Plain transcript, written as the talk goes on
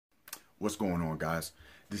What's going on, guys?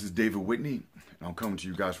 This is David Whitney, and I'm coming to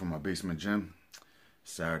you guys from my basement gym.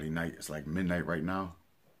 Saturday night, it's like midnight right now.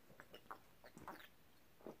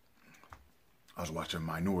 I was watching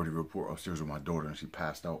Minority Report upstairs with my daughter, and she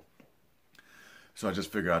passed out. So I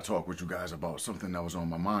just figured I'd talk with you guys about something that was on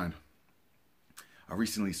my mind. I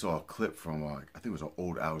recently saw a clip from, I think it was an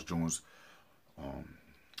old Alex Jones,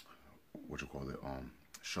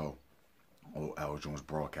 show, old Alex Jones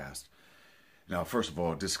broadcast. Now, first of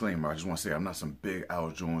all, disclaimer, I just want to say I'm not some big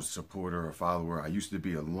Alex Jones supporter or follower. I used to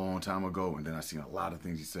be a long time ago, and then I seen a lot of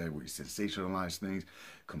things he said where he sensationalized things,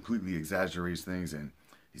 completely exaggerates things, and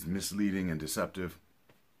he's misleading and deceptive.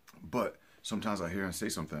 But sometimes I hear him say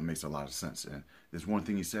something that makes a lot of sense, and there's one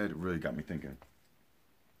thing he said that really got me thinking.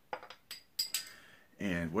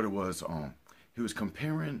 And what it was, he was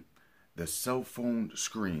comparing the cell phone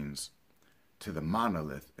screens to the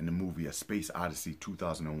monolith in the movie A Space Odyssey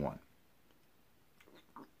 2001.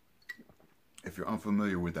 If you're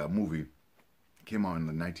unfamiliar with that movie, it came out in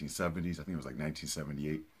the 1970s. I think it was like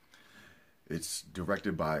 1978. It's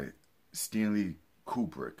directed by Stanley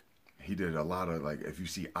Kubrick. He did a lot of, like, if you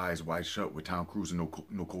see Eyes Wide Shut with Tom Cruise and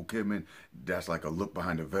Nicole Kidman, that's like a look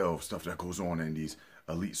behind the veil of stuff that goes on in these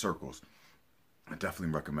elite circles. I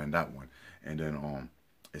definitely recommend that one. And then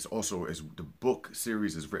the book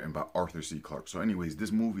series is written by Arthur C. Clarke. So anyways,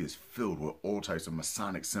 this movie is filled with all types of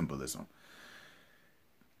Masonic symbolism.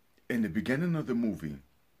 In the beginning of the movie,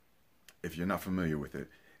 if you're not familiar with it,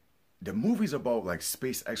 the movie's about like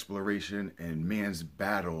space exploration and man's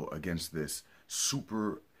battle against this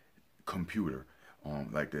super computer,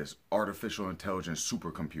 like this artificial intelligence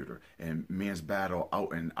supercomputer, and man's battle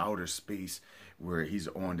out in outer space where he's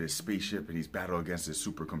on this spaceship and he's battling against this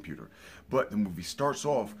supercomputer. But the movie starts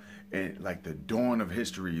off in like the dawn of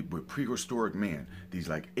history with prehistoric man, these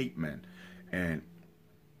like ape men, and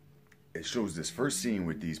it shows this first scene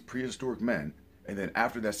with these prehistoric men, and then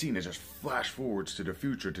after that scene, it just flash forwards to the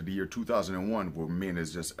future, to the year 2001, where man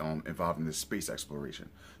is just involved in this space exploration.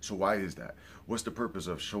 So why is that? What's the purpose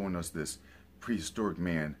of showing us this prehistoric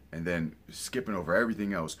man and then skipping over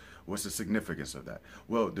everything else? What's the significance of that?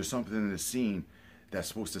 Well, there's something in the scene that's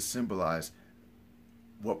supposed to symbolize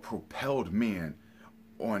what propelled man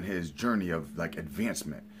on his journey of like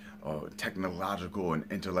advancement, technological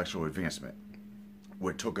and intellectual advancement.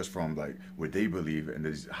 What took us from, like, what they believe in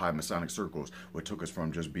these high Masonic circles, what took us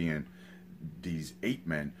from just being these ape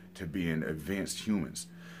men to being advanced humans.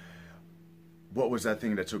 What was that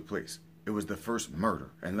thing that took place? It was the first murder.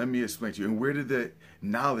 And let me explain to you. And where did the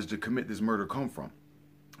knowledge to commit this murder come from?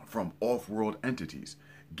 From off-world entities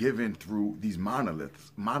given through these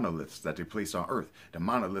monoliths that they place on Earth. The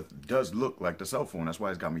monolith does look like the cell phone. That's why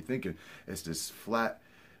it's got me thinking it's this flat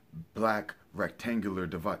black rectangular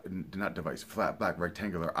flat black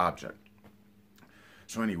rectangular object.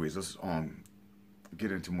 So anyways, let's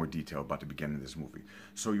get into more detail about the beginning of this movie.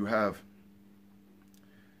 So you have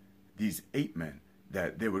these ape men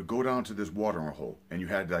that they would go down to this watering hole, and you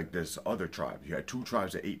had like this other tribe. You had two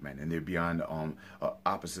tribes of ape men, and they'd be on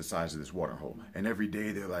opposite sides of this watering hole. And every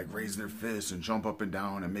day they like raise their fists and jump up and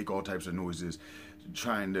down and make all types of noises,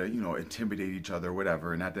 trying to, intimidate each other,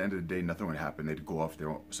 whatever. And at the end of the day, nothing would happen. They'd go off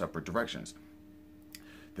their own separate directions.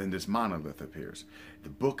 Then this monolith appears. The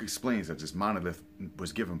book explains that this monolith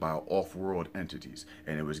was given by off-world entities,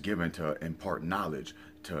 and it was given to impart knowledge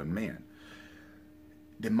to man.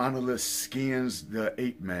 The monolith scans the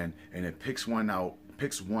ape men, and it picks one out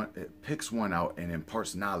and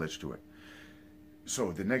imparts knowledge to it.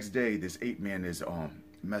 So the next day, this ape man is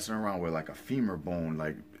messing around with like a femur bone,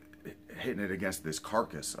 like hitting it against this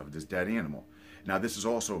carcass of this dead animal. Now this is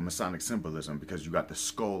also Masonic symbolism, because you got the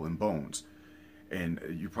skull and bones. And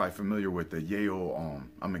you're probably familiar with the Yale,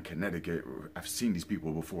 I'm in Connecticut. I've seen these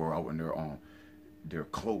people before out in their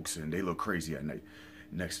cloaks, and they look crazy at night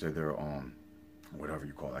next to their, whatever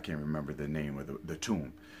you call it. I can't remember the name of the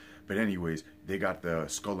tomb. But anyways, they got the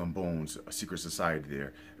Skull and Bones, a secret society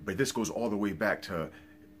there. But this goes all the way back to,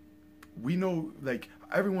 we know, like,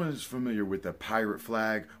 everyone is familiar with the pirate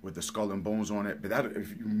flag with the skull and bones on it. But that,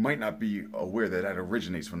 if you might not be aware that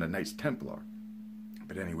originates from the Knights Templar.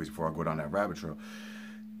 But anyways, before I go down that rabbit trail,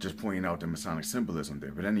 just pointing out the Masonic symbolism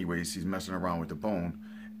there. But anyways, he's messing around with the bone,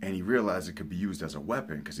 and he realized it could be used as a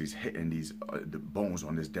weapon because he's hitting these the bones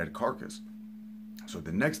on this dead carcass. So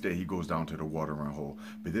the next day he goes down to the watering hole,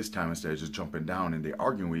 but this time instead of just jumping down and they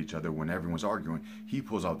arguing with each other, when everyone's arguing, he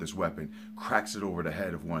pulls out this weapon, cracks it over the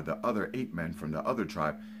head of one of the other ape men from the other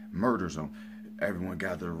tribe, murders him. Everyone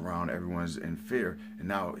gathered around, everyone's in fear, and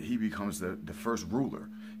now he becomes the first ruler.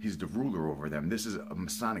 He's the ruler over them. This is a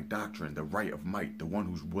Masonic doctrine, the right of might, the one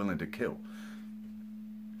who's willing to kill.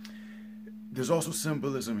 there's also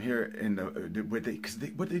symbolism here in what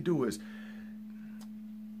they do is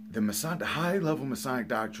the high level Masonic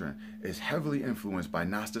doctrine is heavily influenced by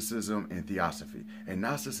Gnosticism and Theosophy. And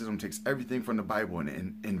Gnosticism takes everything from the Bible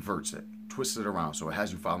and inverts it, twists it around, so it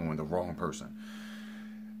has you following the wrong person.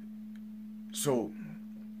 So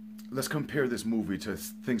let's compare this movie to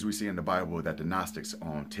things we see in the Bible that the Gnostics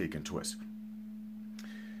take and twist.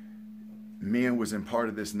 Man was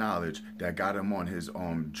imparted this knowledge that got him on his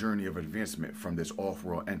journey of advancement from this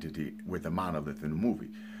off-world entity with the monolith in the movie.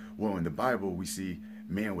 Well, in the Bible, we see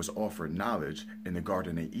man was offered knowledge in the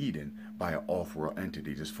Garden of Eden by an off-world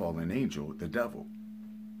entity, this fallen angel, the devil.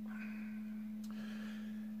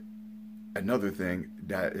 Another thing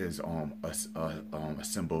that is a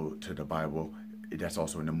symbol to the Bible that's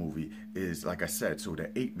also in the movie is, like I said, so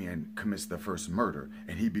the ape man commits the first murder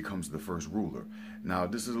and he becomes the first ruler. Now,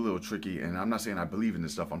 this is a little tricky, and I'm not saying I believe in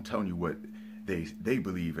this stuff. I'm telling you what they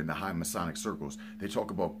believe in the high Masonic circles. They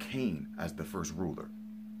talk about Cain as the first ruler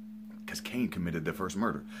because Cain committed the first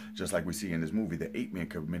murder. Just like we see in this movie, the ape man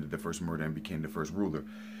committed the first murder and became the first ruler.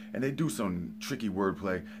 And they do some tricky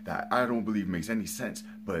wordplay that I don't believe makes any sense,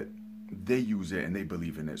 but they use it and they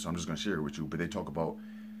believe in it. So I'm just going to share it with you. But they talk about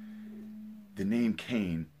the name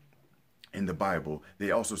Cain in the Bible.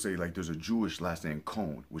 They also say, like, there's a Jewish last name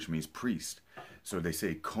Cohn, which means priest. So they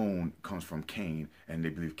say Cohn comes from Cain, and they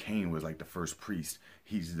believe Cain was like the first priest.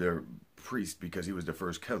 He's their priest because he was the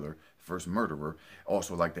first killer, first murderer.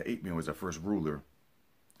 Also, like the ape man was the first ruler.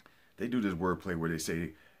 They do this wordplay where they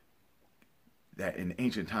say that in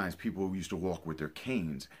ancient times, people used to walk with their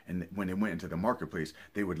canes, and when they went into the marketplace,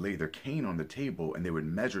 they would lay their cane on the table and they would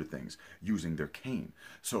measure things using their cane.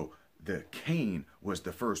 So the Cain was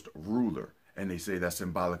the first ruler, and they say that's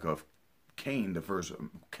symbolic of Cain, the first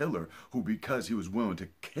killer, who, because he was willing to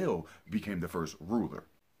kill, became the first ruler.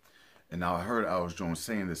 And now I heard Alex Jones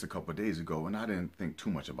saying this a couple of days ago, and I didn't think too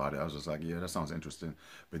much about it. I was just like, yeah, that sounds interesting.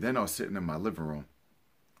 But then I was sitting in my living room,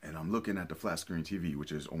 and I'm looking at the flat screen TV,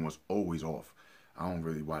 which is almost always off. I don't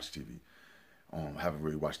really watch TV. I haven't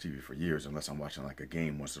really watched TV for years, unless I'm watching like a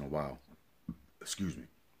game once in a while. Excuse me.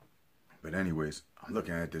 But anyways, I'm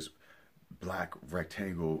looking at this black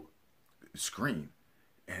rectangle screen,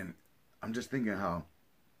 and I'm just thinking how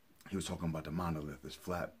he was talking about the monolith, this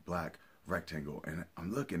flat black rectangle, and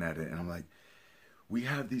I'm looking at it and I'm like, we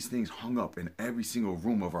have these things hung up in every single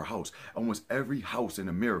room of our house. Almost every house in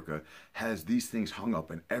America has these things hung up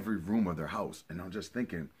in every room of their house. And I'm just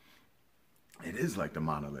thinking, it is like the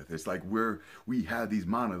monolith. It's like we have these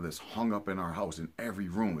monoliths hung up in our house in every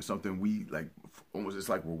room. It's something we like, almost it's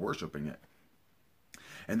like we're worshiping it.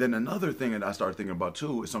 And then another thing that I started thinking about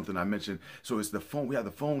too is something I mentioned. So it's the phone. We have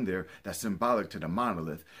the phone there that's symbolic to the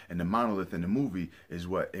monolith. And the monolith in the movie is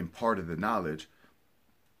what imparted the knowledge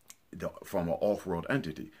from an off-world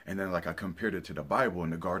entity. And then like I compared it to the Bible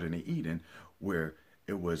in the Garden of Eden, where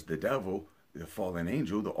it was the devil, the fallen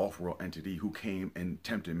angel, the off-world entity who came and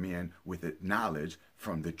tempted man with the knowledge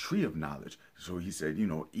from the tree of knowledge. So he said, you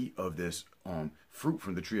know, eat of this fruit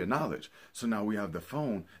from the tree of knowledge. So now we have the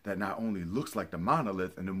phone that not only looks like the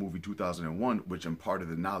monolith in the movie 2001, which imparted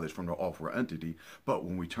the knowledge from the off-world entity, but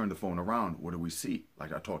when we turn the phone around, what do we see?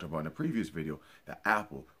 Like I talked about in the previous video, the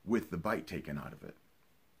apple with the bite taken out of it.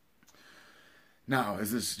 Now,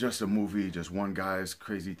 is this just a movie, just one guy's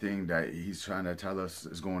crazy thing that he's trying to tell us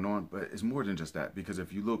is going on? But it's more than just that, because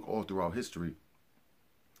if you look all throughout history,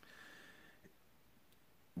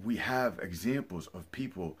 we have examples of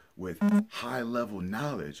people with high-level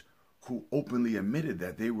knowledge who openly admitted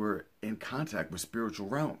that they were in contact with spiritual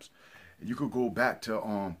realms. You could go back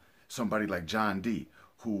to somebody like John Dee,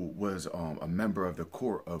 who was a member of the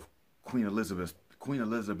court of Queen Elizabeth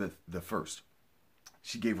I.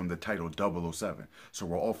 She gave him the title 007. So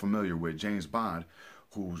we're all familiar with James Bond,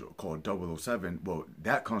 who's called 007. Well,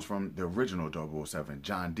 that comes from the original 007,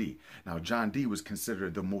 John Dee. Now, John Dee was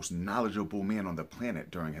considered the most knowledgeable man on the planet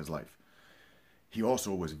during his life. He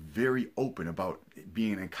also was very open about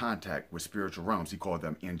being in contact with spiritual realms. He called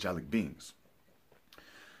them angelic beings.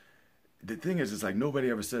 The thing is, it's like nobody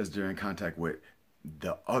ever says they're in contact with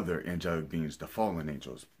the other angelic beings, the fallen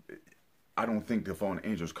angels. I don't think the fallen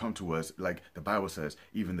angels come to us, like the Bible says,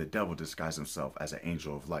 even the devil disguised himself as an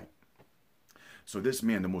angel of light. So this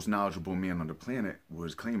man, the most knowledgeable man on the planet,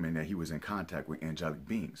 was claiming that he was in contact with angelic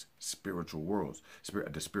beings, spiritual worlds,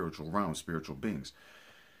 the spiritual realm, spiritual beings.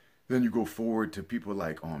 Then you go forward to people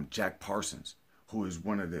like Jack Parsons, who is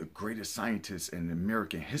one of the greatest scientists in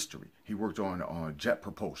American history. He worked on jet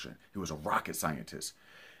propulsion. He was a rocket scientist.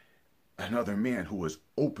 Another man who was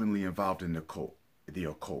openly involved in the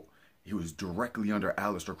occult. He was directly under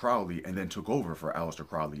Aleister Crowley and then took over for Aleister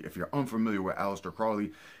Crowley. If you're unfamiliar with Aleister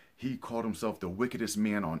Crowley, He called himself the wickedest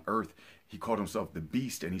man on earth. He called himself the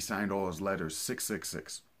beast, and he signed all his letters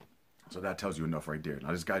 666. So that tells you enough right there.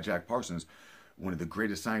 Now, this guy, Jack Parsons, one of the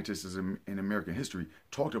greatest scientists in American history,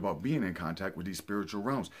 talked about being in contact with these spiritual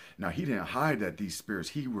realms. Now, he didn't hide that these spirits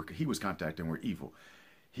he was contacting were evil.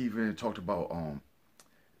 He even talked about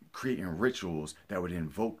creating rituals that would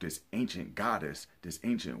invoke this ancient goddess, this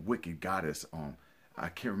ancient wicked goddess. I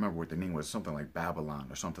can't remember what the name was, something like Babylon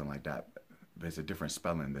or something like that. But it's a different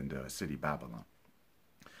spelling than the city Babylon.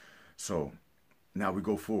 So now we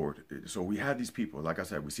go forward. So we have these people, like I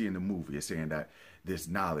said, we see in the movie, it's saying that this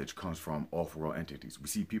knowledge comes from off-world entities. We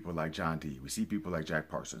see people like John Dee. We see people like Jack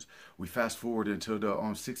Parsons. We fast forward into the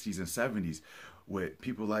 60s and 70s with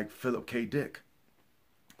people like Philip K. Dick,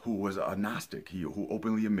 who was a Gnostic, who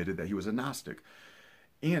openly admitted that he was a Gnostic,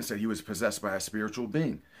 and said he was possessed by a spiritual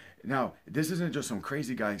being. Now, this isn't just some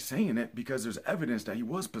crazy guy saying it, because there's evidence that he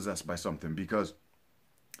was possessed by something, because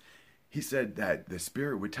he said that the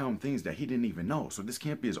spirit would tell him things that he didn't even know. So this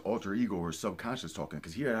can't be his alter ego or his subconscious talking,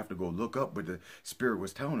 because he'd have to go look up what the spirit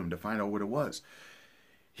was telling him to find out what it was.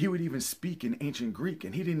 He would even speak in ancient Greek,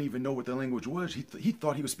 and he didn't even know what the language was. He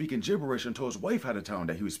thought he was speaking gibberish until his wife had to tell him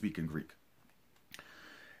that he was speaking Greek.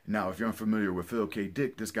 Now, if you're unfamiliar with Philip K.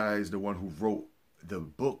 Dick, this guy is the one who wrote the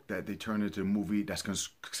book that they turned into a movie that's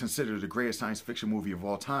considered the greatest science fiction movie of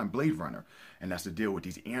all time, Blade Runner. And that's to deal with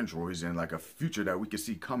these androids and like a future that we can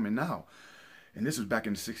see coming now. And this was back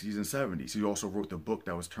in the 60s and 70s. He also wrote the book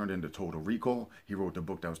that was turned into Total Recall. He wrote the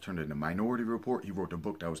book that was turned into Minority Report. He wrote the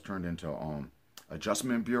book that was turned into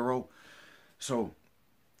Adjustment Bureau. So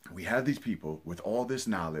we have these people with all this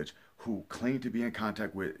knowledge who claim to be in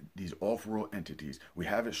contact with these off-world entities. We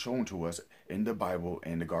have it shown to us in the Bible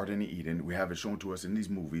and the Garden of Eden. We have it shown to us in these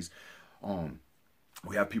movies.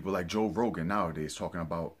 We have people like Joe Rogan nowadays talking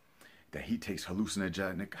about that he takes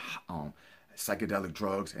hallucinogenic, psychedelic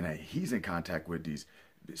drugs, and that he's in contact with these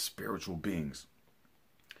spiritual beings.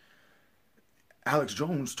 Alex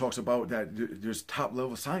Jones talks about that there's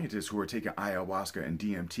top-level scientists who are taking ayahuasca and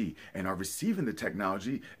DMT and are receiving the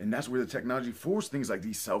technology, and that's where the technology for things like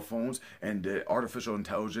these cell phones and the artificial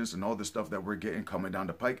intelligence and all the stuff that we're getting coming down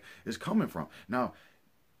the pike is coming from. Now,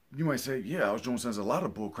 you might say, yeah, Alex Jones says a lot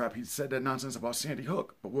of bullcrap. He said that nonsense about Sandy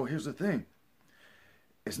Hook. But, well, here's the thing.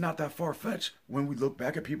 It's not that far-fetched when we look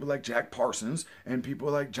back at people like Jack Parsons and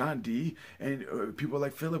people like John Dee and people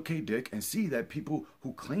like Philip K. Dick and see that people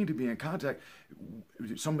who claim to be in contact,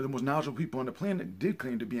 some of the most knowledgeable people on the planet did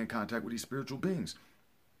claim to be in contact with these spiritual beings.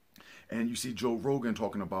 And you see Joe Rogan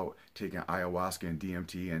talking about taking ayahuasca and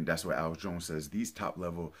DMT, and that's what Alex Jones says these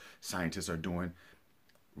top-level scientists are doing.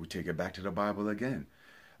 We take it back to the Bible again.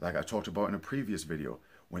 Like I talked about in a previous video,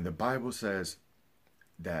 when the Bible says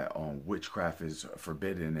that witchcraft is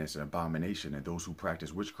forbidden, it's an abomination, and those who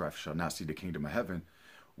practice witchcraft shall not see the kingdom of heaven,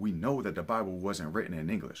 we know that the Bible wasn't written in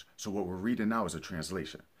English. So what we're reading now is a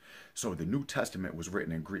translation. So the New Testament was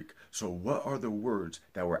written in Greek. So what are the words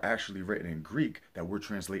that were actually written in Greek that we're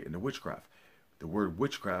translating to witchcraft? The word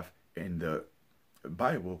witchcraft in the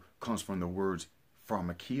Bible comes from the words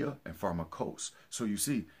pharmakia and pharmakos. So you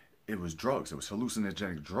see, it was drugs. It was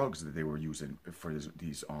hallucinogenic drugs that they were using for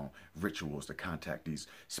these rituals to contact these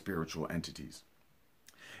spiritual entities.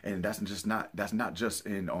 And that's not just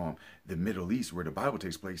in the Middle East where the Bible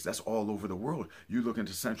takes place. That's all over the world. You look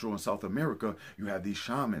into Central and South America, you have these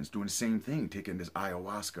shamans doing the same thing, taking this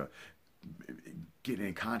ayahuasca, getting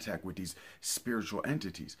in contact with these spiritual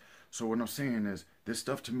entities. So what I'm saying is, this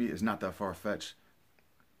stuff to me is not that far-fetched.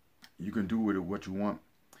 You can do with it what you want.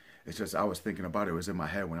 It's just I was thinking about it. It was in my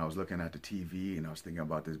head when I was looking at the TV and I was thinking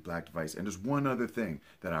about this black device. And there's one other thing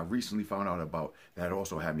that I recently found out about that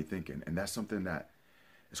also had me thinking. And that's something that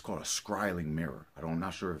is called a scrying mirror. I'm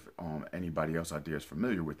not sure if anybody else out there is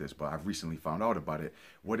familiar with this, but I've recently found out about it.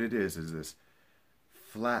 What it is this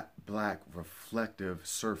flat black reflective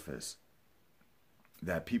surface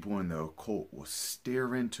that people in the occult will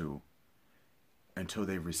stare into until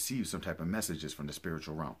they receive some type of messages from the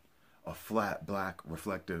spiritual realm. A flat, black,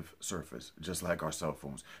 reflective surface, just like our cell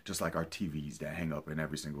phones, just like our TVs that hang up in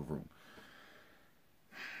every single room.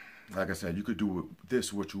 Like I said, you could do with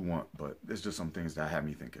this what you want, but it's just some things that have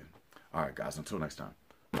me thinking. All right, guys, until next time.